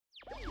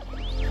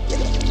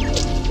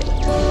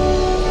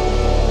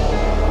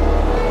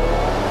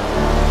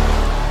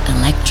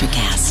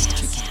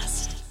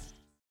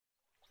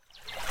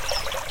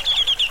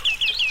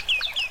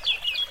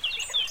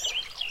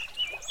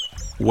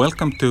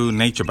Welcome to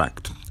Nature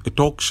Backed, a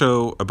talk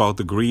show about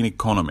the green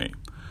economy.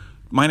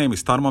 My name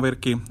is Tarmo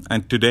Virki,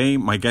 and today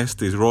my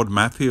guest is Rod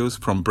Matthews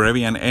from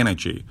Brevian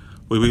Energy.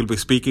 We will be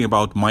speaking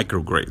about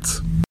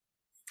microgrids.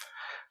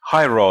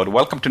 Hi, Rod.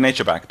 Welcome to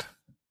Nature Backed.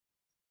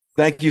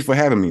 Thank you for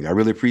having me. I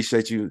really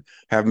appreciate you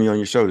having me on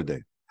your show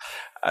today.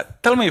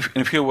 Tell me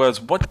in a few words,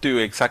 what do you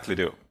exactly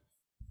do?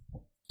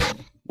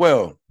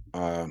 Well,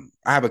 I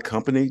have a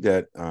company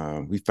that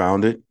we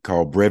founded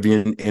called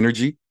Brevian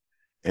Energy,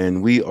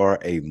 and we are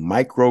a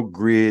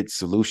microgrid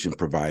solution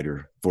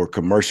provider for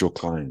commercial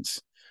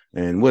clients.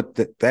 And what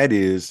that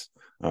is,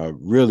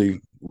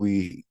 really,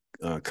 we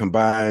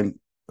combine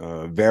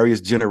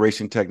various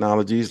generation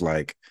technologies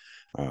like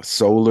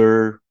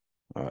solar,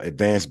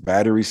 advanced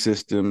battery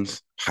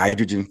systems,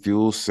 hydrogen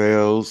fuel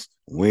cells,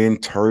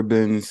 wind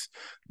turbines,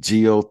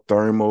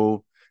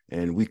 geothermal,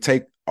 and we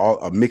take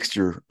a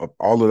mixture of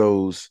all of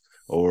those,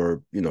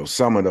 or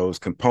some of those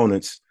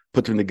components,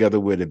 put them together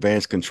with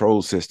advanced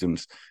control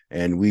systems,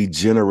 and we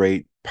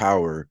generate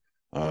power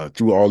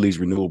through all these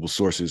renewable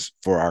sources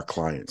for our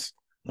clients,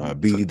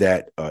 be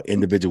that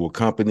individual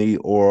company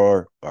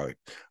or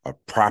a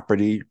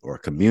property or a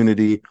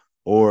community,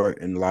 or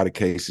in a lot of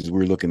cases,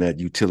 we're looking at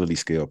utility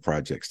scale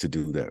projects to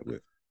do that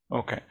with.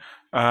 Okay.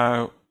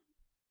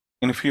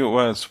 In a few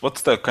words,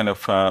 what's the kind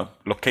of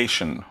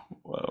location?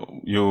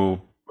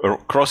 You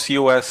across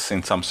US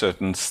in some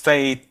certain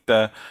state,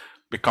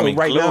 becoming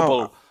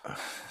global?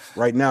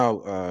 Right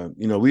now,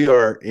 we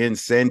are in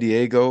San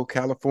Diego,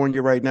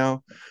 California right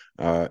now.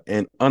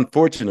 And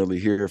unfortunately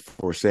here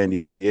for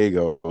San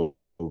Diego,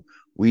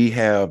 we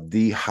have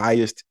the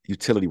highest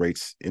utility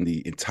rates in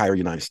the entire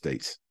United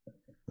States.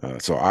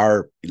 So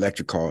our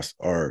electric costs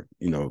are,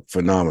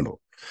 phenomenal.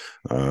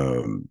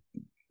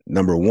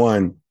 Number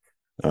one,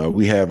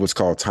 we have what's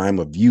called time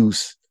of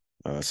use.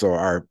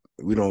 So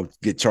we don't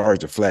get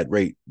charged a flat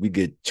rate. We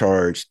get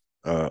charged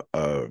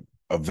a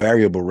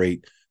variable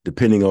rate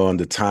depending on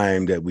the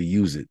time that we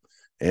use it.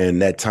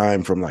 And that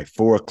time from like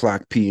 4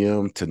 o'clock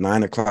p.m. to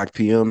 9 o'clock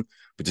p.m.,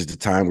 which is the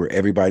time where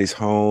everybody's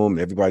home,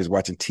 everybody's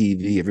watching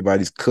TV,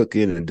 everybody's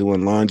cooking and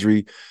doing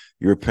laundry,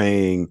 you're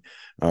paying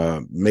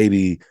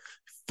maybe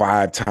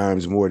 5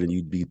 times more than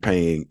you'd be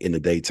paying in the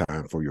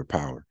daytime for your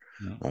power.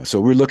 Yeah.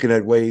 So we're looking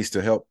at ways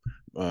to help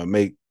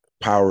make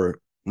power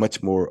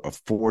much more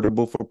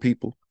affordable for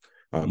people,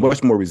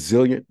 much more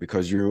resilient,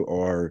 because you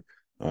are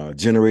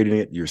generating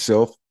it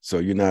yourself. So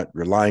you're not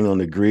relying on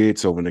the grid.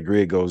 So when the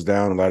grid goes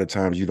down, a lot of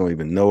times you don't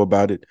even know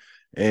about it.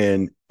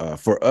 And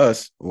for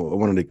us,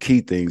 one of the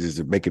key things is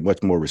to make it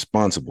much more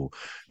responsible,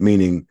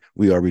 meaning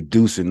we are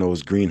reducing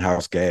those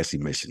greenhouse gas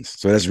emissions.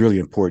 So that's really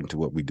important to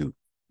what we do.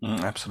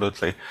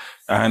 Absolutely.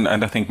 And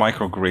I think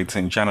microgrids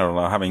in general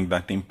are having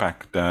that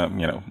impact,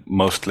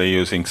 mostly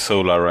using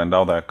solar and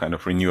other kind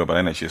of renewable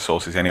energy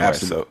sources anyway.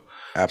 Absolutely.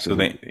 So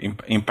the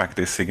impact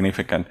is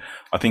significant.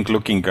 I think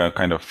looking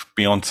kind of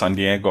beyond San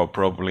Diego,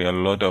 probably a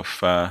lot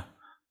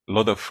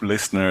of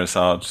listeners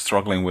are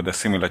struggling with the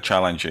similar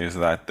challenges,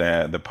 that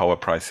the power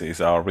prices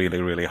are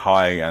really, really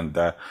high, and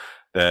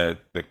the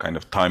kind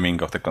of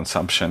timing of the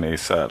consumption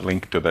is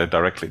linked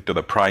directly to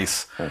the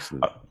price.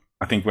 Absolutely.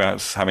 I think we're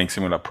having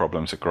similar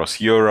problems across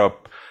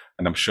Europe,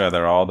 and I'm sure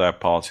there are other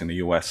parts in the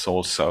US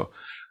also.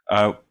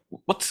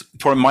 What's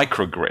for a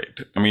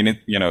microgrid? I mean,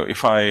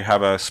 if I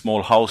have a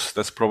small house,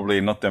 that's probably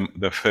not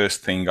the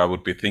first thing I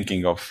would be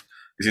thinking of.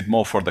 Is it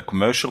more for the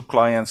commercial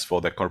clients,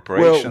 for the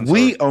corporations?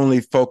 Well, we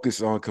only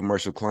focus on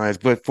commercial clients,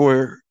 but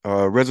for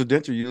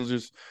residential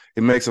users,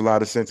 it makes a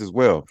lot of sense as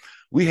well.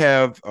 We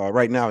have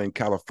right now in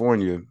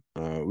California,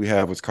 we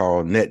have what's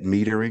called net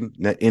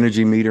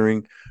energy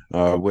metering,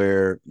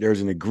 where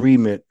there's an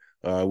agreement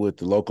with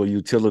the local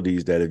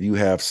utilities that if you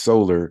have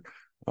solar,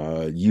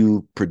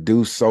 you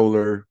produce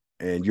solar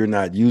and you're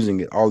not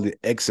using it, all the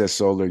excess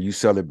solar, you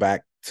sell it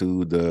back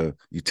to the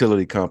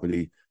utility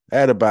company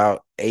at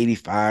about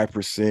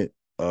 85%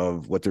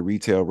 of what the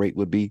retail rate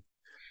would be.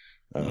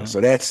 So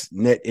that's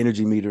net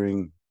energy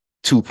metering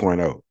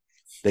 2.0.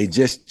 They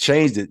just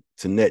changed it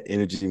to net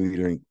energy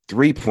metering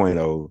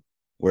 3.0,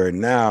 where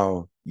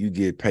now you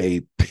get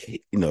paid,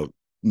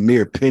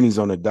 mere pennies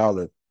on the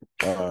dollar.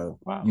 Wow.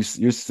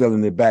 You're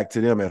selling it back to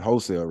them at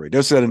wholesale rate.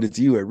 They're selling it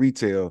to you at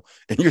retail,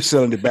 and you're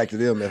selling it back to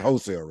them at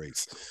wholesale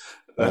rates.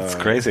 That's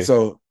crazy.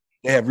 So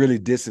they have really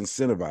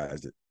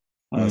disincentivized it.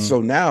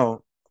 So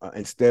now,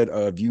 instead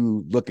of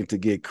you looking to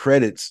get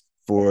credits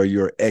for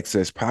your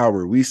excess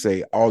power, we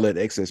say all that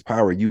excess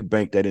power, you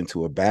bank that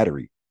into a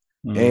battery.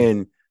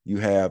 And you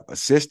have a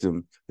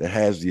system that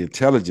has the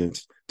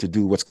intelligence to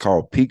do what's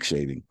called peak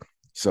shaving.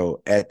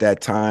 So at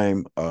that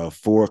time of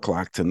 4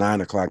 o'clock to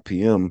 9 o'clock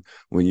p.m.,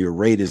 when your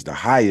rate is the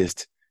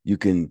highest, you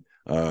can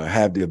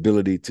have the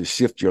ability to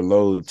shift your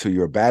load to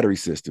your battery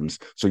systems,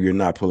 so you're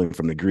not pulling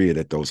from the grid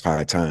at those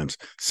high times,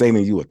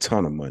 saving you a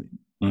ton of money.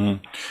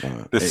 The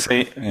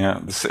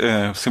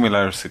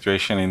similar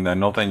situation in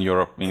Northern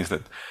Europe means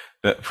that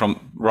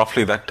from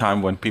roughly that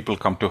time when people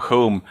come to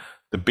home,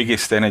 the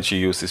biggest energy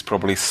use is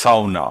probably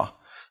sauna.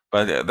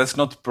 But that's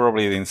not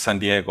probably in San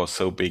Diego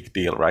so big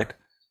deal, right?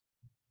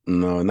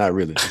 No, not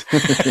really.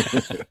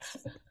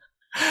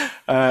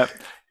 Uh,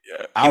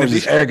 in Ours is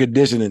addition, air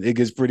conditioning. It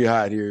gets pretty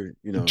hot here,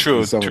 in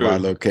true, some of our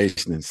true.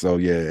 locations. So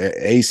yeah,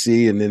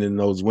 AC, and then in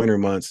those winter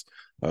months,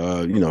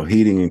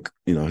 heating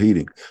and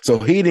heating. So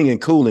heating and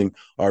cooling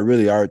are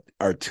really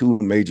our two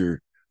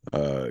major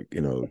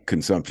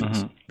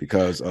consumptions Mhm.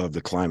 because of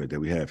the climate that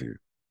we have here.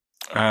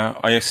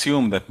 I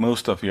assume that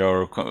most of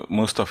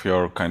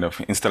your kind of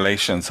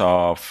installations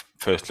are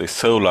firstly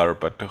solar,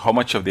 but how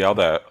much of the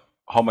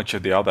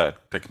other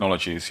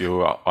technologies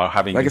you are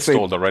having Like I say,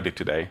 installed already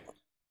today?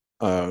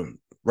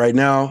 right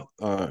now,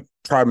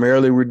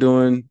 primarily we're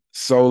doing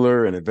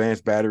solar and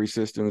advanced battery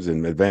systems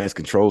and advanced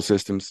control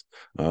systems,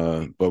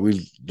 but we're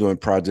doing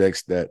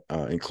projects that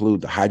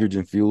include the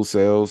hydrogen fuel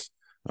cells,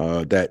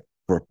 that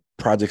for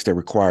projects that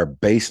require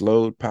base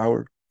load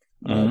power,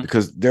 Hmm.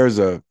 because there's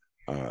a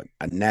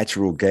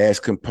natural gas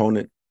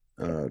component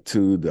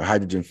to the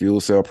hydrogen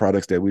fuel cell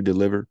products that we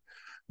deliver.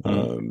 Mm.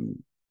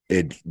 Um,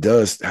 it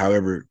does,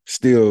 however,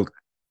 still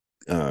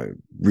uh,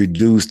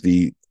 reduce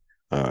the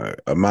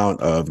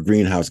amount of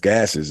greenhouse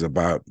gases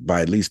about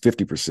by at least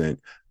 50%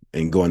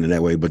 and going in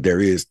that way. But there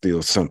is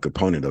still some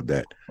component of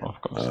that. Of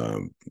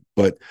course.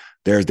 But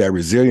there's that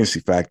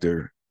resiliency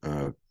factor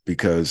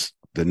because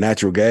the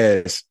natural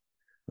gas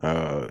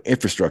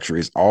infrastructure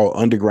is all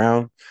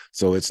underground,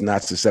 so it's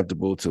not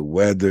susceptible to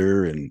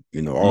weather and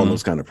all Mm.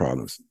 those kind of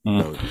problems.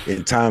 Mm.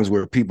 In times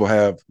where people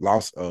have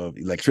loss of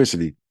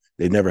electricity,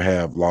 they never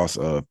have loss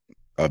of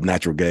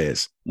natural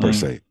gas per Mm.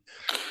 se.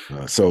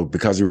 So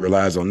because it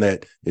relies on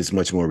that, it's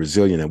much more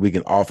resilient, and we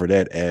can offer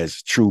that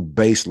as true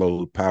base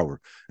load power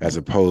as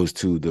opposed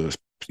to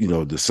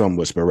the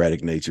somewhat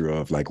sporadic nature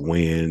of like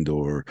wind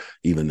or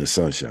even the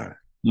sunshine.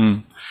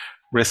 Mm.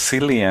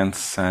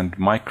 Resilience and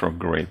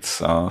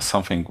microgrids are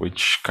something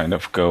which kind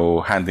of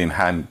go hand in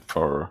hand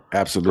for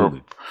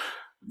Absolutely,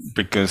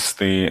 because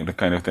the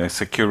kind of the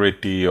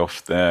security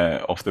of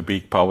the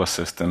big power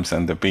systems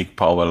and the big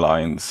power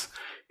lines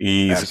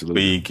is a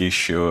absolutely, big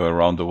issue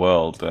around the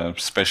world,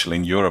 especially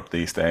in Europe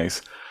these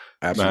days.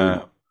 Uh,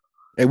 absolutely.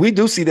 And we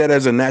do see that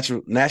as a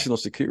national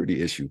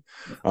security issue.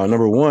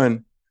 Number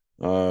one,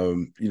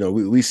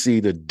 we see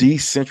the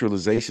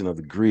decentralization of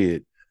the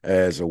grid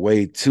as a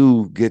way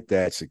to get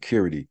that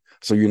security.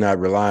 So you're not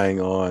relying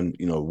on,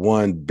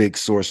 one big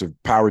source of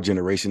power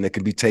generation that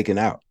can be taken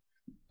out.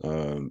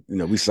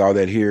 We saw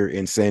that here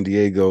in San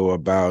Diego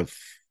about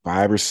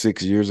 5 or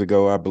 6 years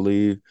ago, I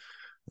believe.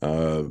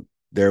 Uh,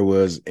 there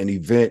was an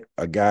event,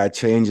 a guy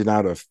changing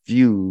out a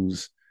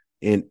fuse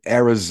in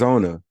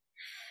Arizona,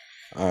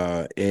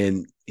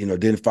 and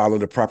didn't follow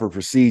the proper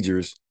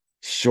procedures,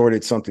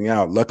 shorted something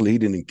out. Luckily, he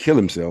didn't kill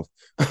himself,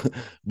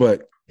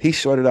 but he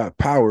shorted out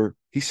power.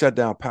 He shut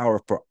down power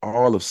for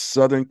all of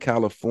Southern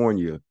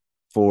California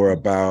for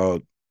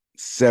about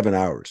 7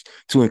 hours,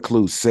 to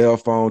include cell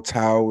phone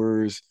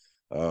towers,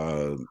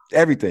 uh,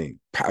 everything,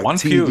 one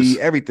TV, fuse,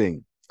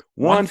 everything.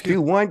 one One fuse.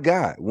 few, one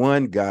guy,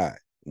 one guy,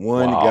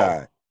 one Wow,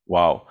 guy.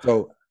 wow.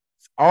 So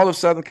all of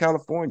Southern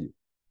California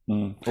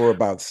Mm. for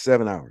about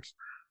 7 hours.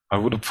 I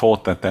would have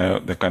thought that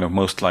the kind of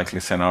most likely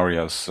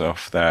scenarios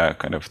of the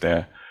kind of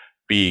the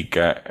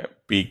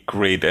big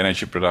grid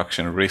energy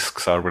production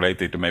risks are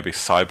related to maybe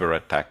cyber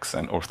attacks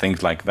and or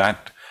things like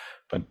that.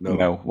 But No,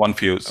 no, one a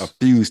fuse.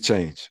 fuse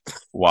change.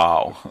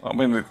 Wow. I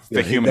mean, the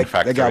Yeah, human that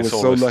factor guy is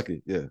was so always,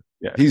 lucky. Yeah,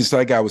 yeah.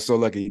 that guy was so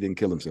lucky he didn't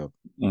kill himself.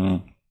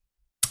 Mm.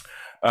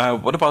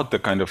 What about the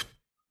kind of,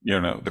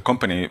 the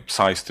company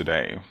size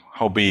today?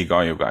 How big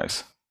are you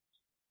guys?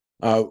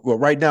 Well,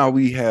 right now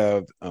we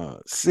have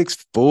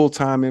 6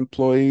 full-time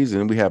employees,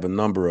 and we have a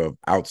number of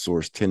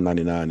outsourced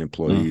 1099 Mm.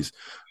 employees.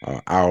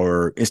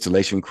 Our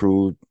installation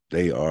crew,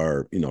 they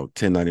are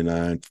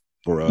 1099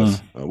 for Mm.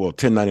 us. Well,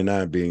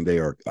 1099 being they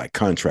are like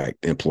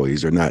contract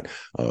employees, they're not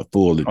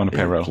full On the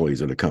payroll.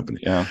 employees of the company.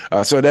 Yeah.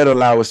 So that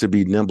allow us to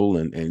be nimble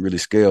and really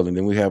scale. And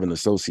then we have an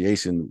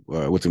association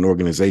with an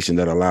organization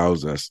that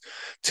allows us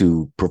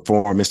to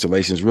perform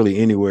installations really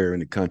anywhere in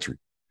the country.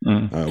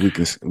 Mm.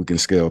 We can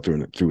scale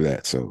through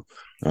that. So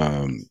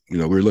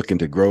we're looking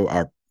to grow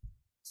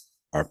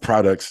our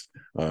products.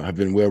 Have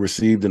been well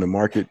received in the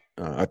market.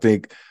 I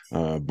think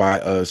by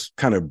us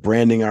kind of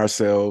branding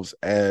ourselves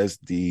as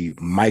the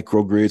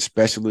microgrid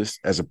specialist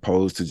as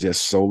opposed to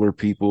just solar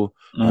people,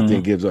 I Mm.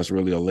 think gives us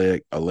really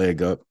a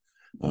leg up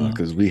Mm.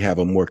 because we have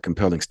a more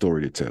compelling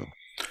story to tell.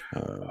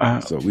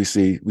 Uh, So we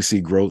see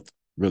growth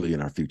really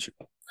in our future.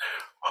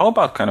 how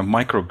about kind of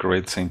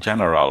microgrids in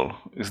general?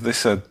 Is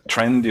this a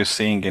trend you're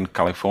seeing in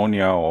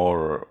California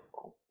or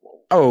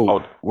Oh,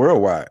 out?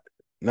 worldwide,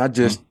 not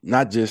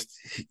Mm. just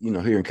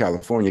here in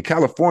California.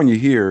 California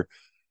here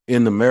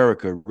in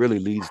America really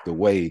leads the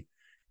way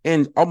in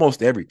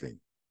almost everything,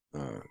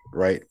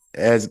 right?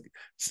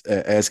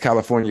 As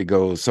California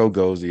goes, so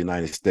goes the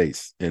United States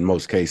in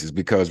most cases,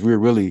 because we're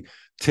really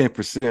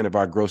 10% of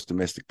our gross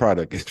domestic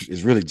product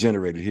is really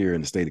generated here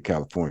in the state of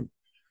California.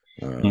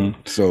 Mm.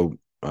 So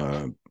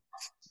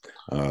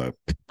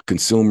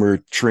consumer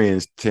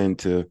trends tend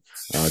to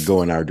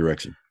go in our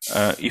direction.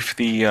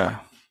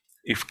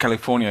 If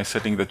California is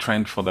setting the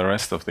trend for the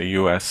rest of the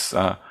U.S.,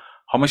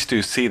 How much do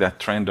you see that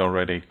trend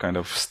already kind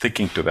of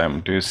sticking to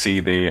them? Do you see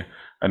the,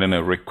 I don't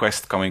know,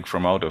 request coming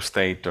from out of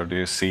state, or do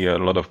you see a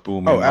lot of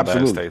boom Oh, in other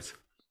absolutely. states?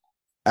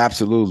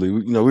 Absolutely.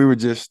 We were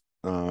just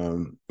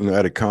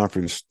at a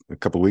conference a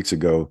couple of weeks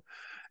ago,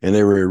 and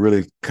they were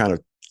really kind of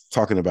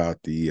talking about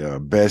the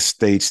best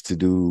states to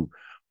do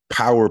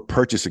power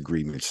purchase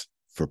agreements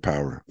for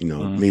power.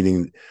 Mm,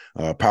 Meaning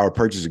power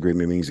purchase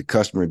agreement means the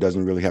customer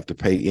doesn't really have to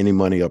pay any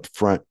money up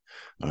front.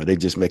 They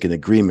just make an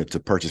agreement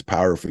to purchase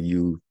power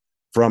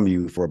from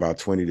you for about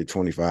 20 to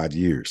 25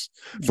 years.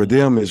 For mm,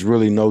 them, it's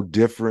really no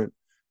different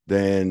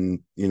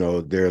than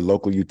their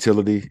local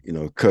utility.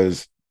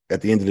 Because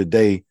at the end of the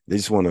day, they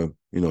just want to,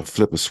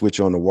 flip a switch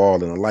on the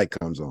wall and a light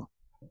comes on.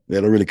 They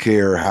don't really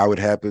care how it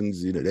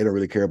happens. They don't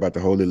really care about the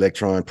whole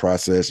electron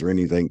process or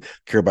anything.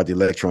 Care about the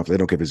electrons. They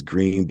don't care if it's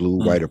green, blue,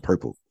 white, mm, or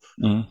purple.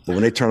 mm, But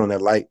when they turn on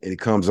that light and it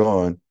comes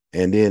on,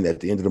 and then at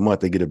the end of the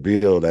month, they get a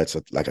bill that's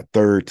like a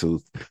third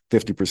to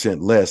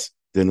 50% less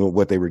than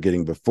what they were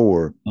getting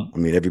before. mm. I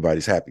mean,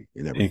 everybody's happy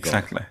in that regard.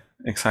 Exactly,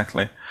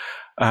 exactly.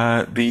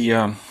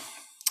 The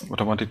what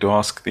I wanted to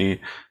ask, the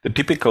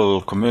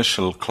typical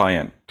commercial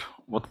client,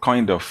 what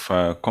kind of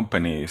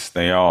companies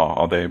they are?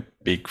 Are they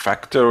big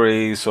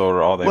factories,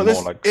 or are they Well,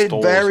 more like it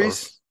stores or?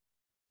 varies.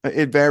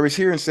 It varies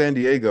here in San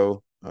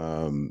Diego.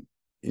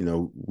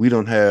 We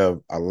don't have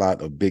a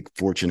lot of big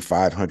Fortune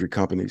 500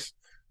 companies.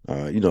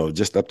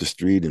 Just up the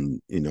street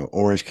in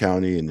Orange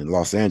County and in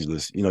Los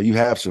Angeles, you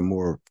have some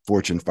more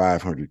Fortune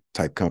 500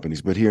 type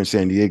companies, but here in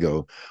San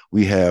Diego,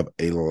 we have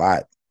a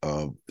lot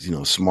of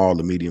small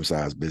to medium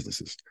sized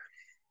businesses.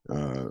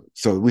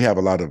 So we have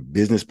a lot of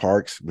business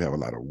parks. We have a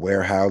lot of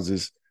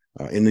warehouses.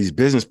 In these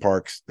business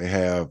parks, they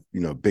have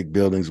big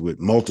buildings with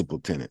multiple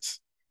tenants,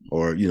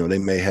 or they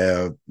may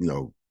have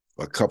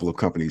a couple of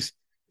companies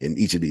in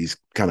each of these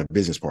kind of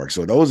business parks.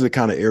 So those are the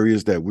kind of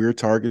areas that we're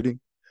targeting.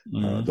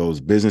 Mm,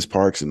 Those business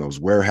parks and those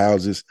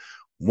warehouses.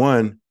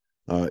 One,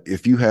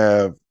 if you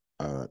have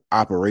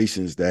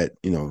operations that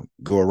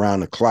go around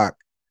the clock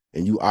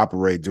and you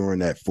operate during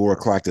that 4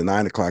 o'clock to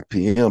 9 o'clock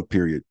p.m.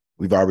 period,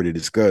 we've already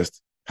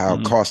discussed how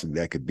mm, costly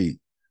that could be.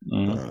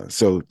 mm,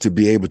 So to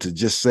be able to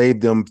just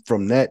save them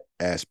from that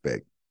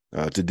aspect,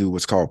 to do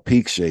what's called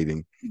peak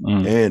shaving,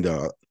 mm,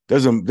 and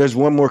there's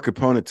one more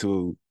component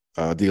to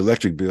the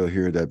electric bill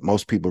here that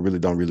most people really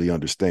don't really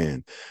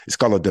understand. It's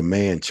called a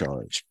demand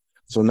charge.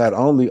 So not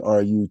only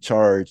are you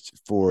charged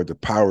for the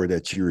power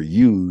that you're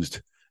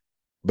used,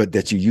 but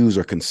that you use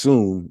or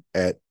consume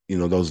at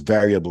those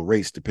variable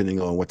rates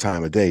depending on what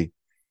time of day,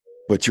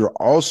 but you're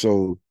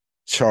also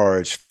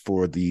charged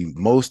for the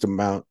most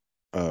amount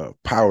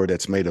power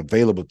that's made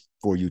available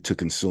for you to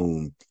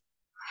consume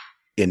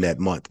in that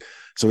month.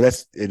 So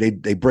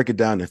they break it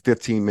down in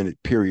 15-minute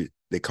period.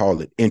 They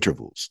call it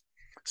intervals.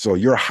 So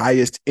your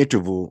highest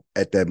interval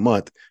at that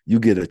month, you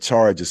get a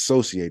charge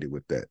associated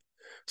with that.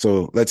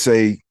 So let's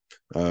say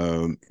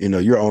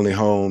you're only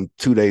home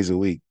 2 days a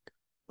week,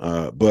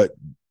 but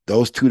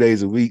those 2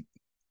 days a week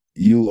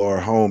you are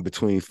home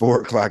between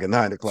 4 o'clock and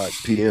 9 o'clock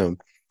p.m.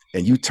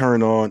 and you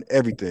turn on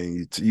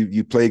everything.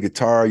 You play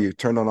guitar, you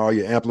turn on all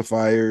your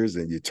amplifiers,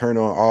 and you turn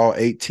on all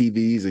 8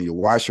 TVs and your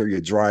washer,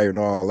 your dryer, and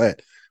all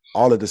that,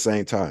 all at the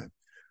same time.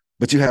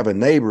 But you have a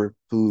neighbor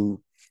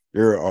who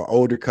they're an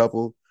older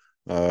couple.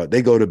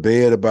 They go to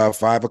bed about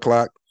 5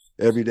 o'clock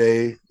every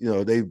day.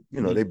 They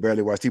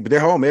barely watch TV, but they're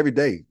home every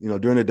day.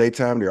 During the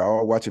daytime, they're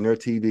all watching their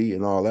TV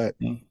and all that.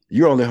 mm,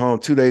 You're only home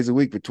 2 days a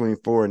week between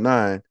 4 and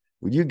 9.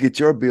 When you get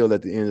your bill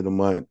at the end of the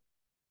month,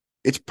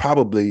 it's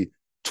probably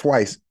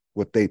twice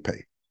what they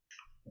pay,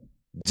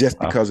 just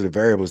wow. because of the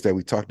variables that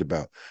we talked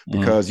about. Mm,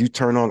 Because you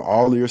turn on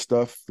all of your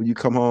stuff when you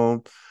come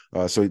home,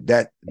 so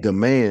that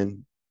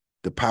demand,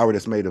 the power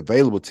that's made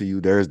available to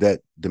you, there's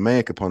that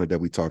demand component that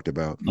we talked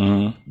about.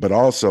 mm, But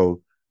also,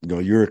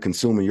 you're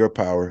consuming your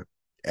power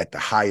at the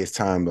highest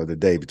time of the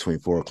day between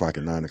 4 o'clock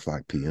and 9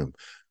 o'clock p.m.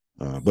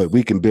 But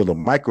we can build a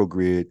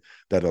microgrid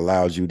that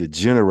allows you to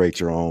generate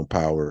your own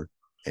power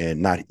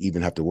and not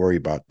even have to worry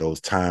about those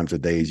times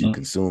of days you mm,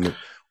 consume it,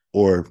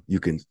 or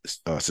you can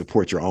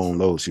support your own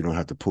loads. So you don't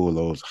have to pull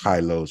those high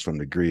loads from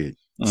the grid,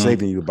 mm.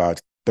 saving you about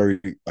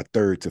a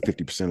third to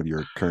 50% of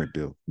your current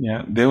bill.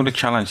 Yeah, the only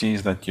challenge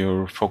is that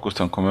you're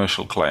focused on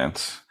commercial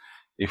clients.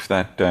 If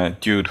that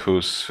dude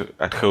who's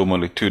at home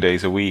only 2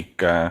 days a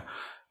week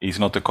is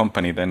not a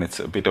company, then it's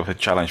a bit of a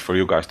challenge for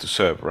you guys to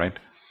serve, right?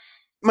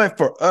 Man,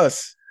 for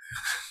us,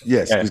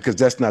 yes, Yeah, because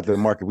that's not the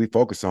market we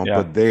focus on,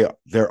 yeah, but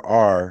there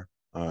are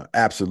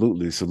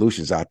absolutely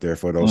solutions out there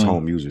for those mm,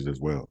 home users as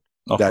well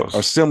of that are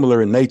course.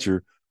 similar in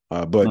nature.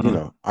 But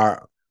Mm,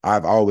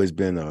 I've always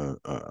been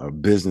a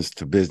business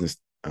to business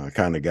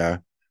kind of guy.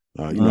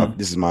 mm.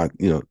 This is my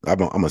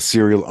I'm a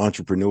serial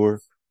entrepreneur.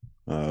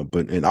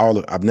 But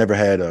I've never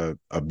had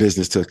a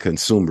business to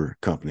consumer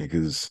company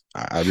because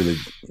I really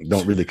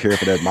don't really care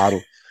for that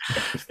model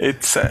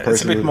It's a bit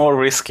personally. more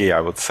risky,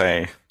 I would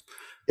say.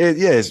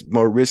 Yeah, it's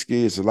more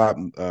risky. It's a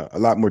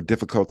lot more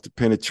difficult to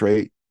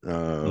penetrate.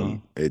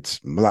 Mm, It's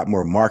a lot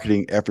more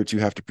marketing efforts you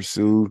have to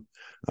pursue.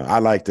 I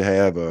like to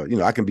have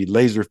I can be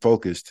laser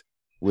focused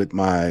with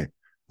my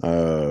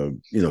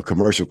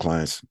commercial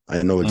clients.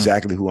 I know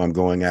exactly who I'm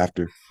going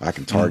after. I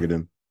can target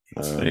them.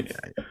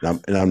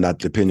 And I'm not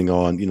depending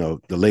on,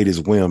 the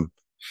latest whim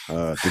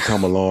to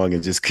come along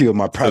and just kill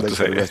my product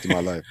for the rest of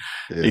my life.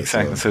 Yeah,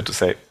 exactly. So to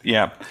say,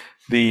 yeah.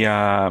 The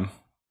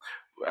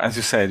as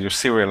you said, you're a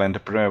serial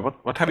entrepreneur.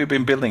 What have you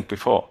been building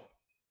before?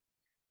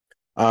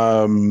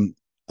 I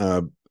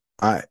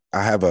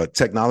have a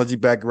technology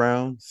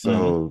background,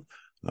 so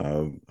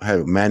I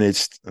have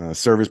managed a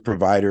service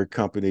provider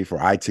company for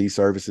IT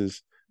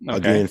services. Okay.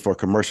 Again, for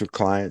commercial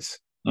clients.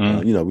 We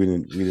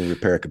didn't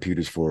repair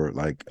computers for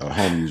like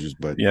home users,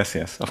 but yes,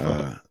 of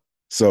course.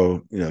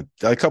 So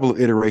a couple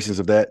of iterations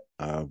of that.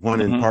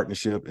 One in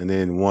partnership, and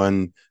then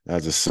one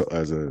as a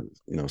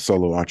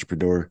solo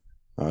entrepreneur.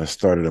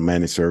 Started a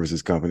managed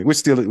services company,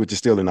 which is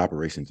still in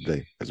operation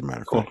today, as a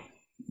matter of fact.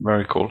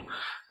 Very cool.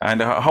 And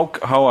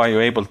how are you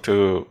able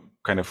to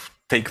kind of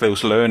take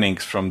those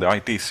learnings from the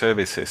IT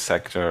services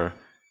sector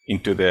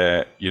into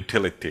the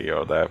utility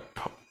or the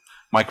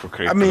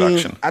microgrid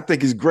production? I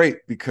think it's great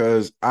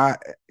because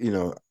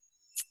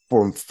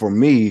for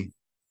me,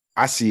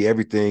 I see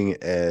everything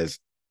as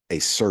a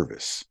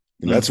service.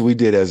 That's what we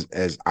did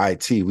as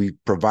IT. We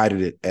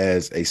provided it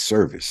as a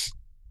service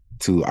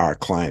to our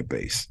client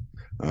base.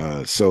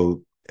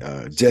 So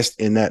just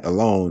in that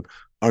alone,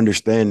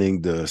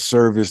 understanding the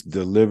service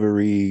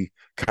delivery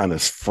kind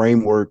of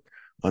framework,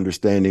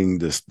 understanding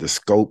the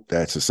scope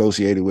that's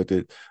associated with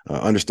it,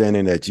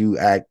 understanding that you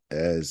act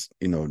as,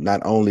 not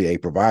only a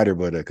provider,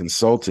 but a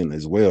consultant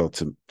as well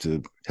to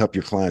help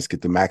your clients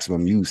get the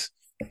maximum use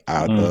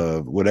out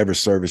of whatever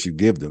service you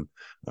give them.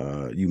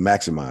 You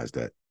maximize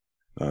that.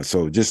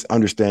 So just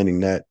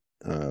understanding that,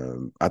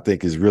 I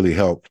think has really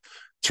helped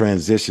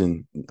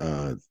transition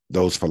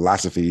those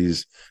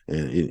philosophies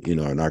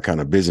and our kind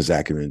of business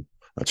acumen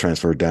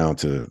transfer down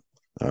to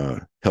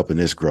helping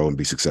this grow and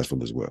be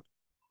successful as well.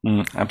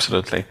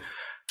 Absolutely.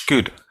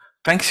 Good.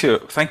 Thank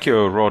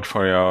you, Rod,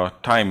 for your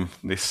time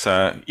this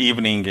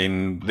evening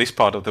in this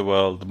part of the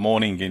world,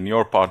 morning in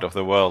your part of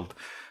the world.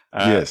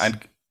 Yes.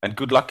 And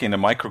good luck in the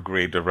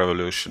microgrid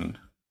revolution.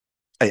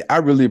 Hey, I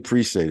really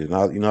appreciate it.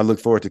 And I look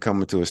forward to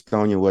coming to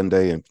Estonia one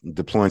day and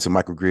deploying some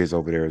microgrids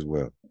over there as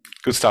well.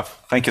 Good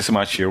stuff. Thank you so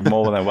much. You're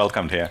more than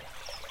welcomed here.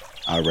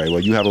 All right. Well,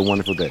 you have a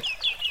wonderful day.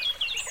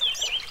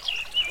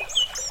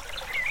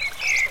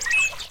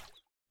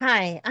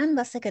 Hi, I'm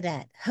Lessa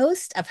Gadet,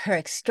 host of Her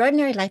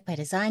Extraordinary Life by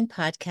Design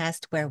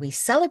podcast, where we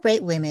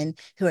celebrate women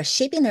who are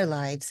shaping their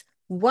lives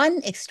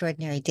one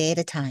extraordinary day at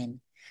a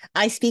time.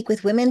 I speak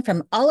with women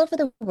from all over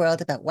the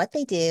world about what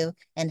they do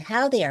and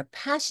how they are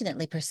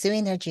passionately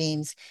pursuing their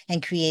dreams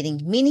and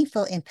creating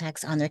meaningful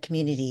impacts on their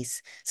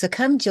communities. So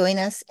come join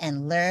us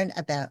and learn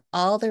about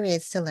all there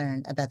is to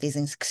learn about these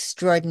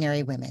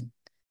extraordinary women.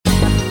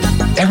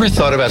 Ever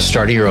thought about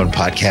starting your own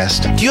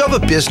podcast? Do you have a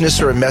business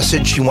or a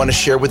message you want to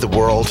share with the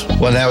world?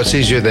 Well, now it's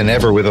easier than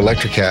ever with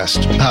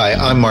Electrocast. Hi,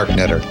 I'm Mark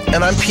Netter.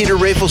 And I'm Peter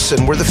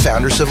Rafelson. We're the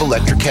founders of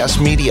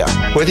Electrocast Media.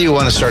 Whether you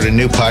want to start a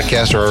new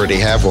podcast or already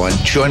have one,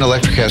 join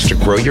Electrocast to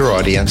grow your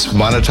audience,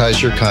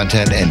 monetize your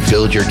content, and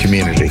build your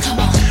community.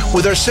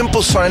 With our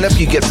simple sign-up,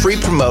 you get free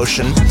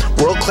promotion,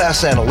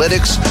 world-class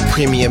analytics,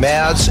 premium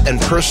ads,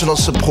 and personal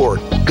support.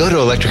 Go to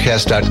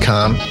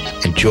electrocast.com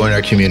and join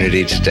our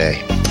community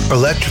today.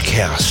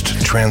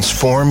 Electrocast.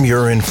 Transform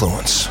your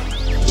influence.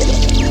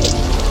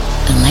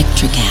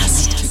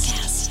 Electrocast.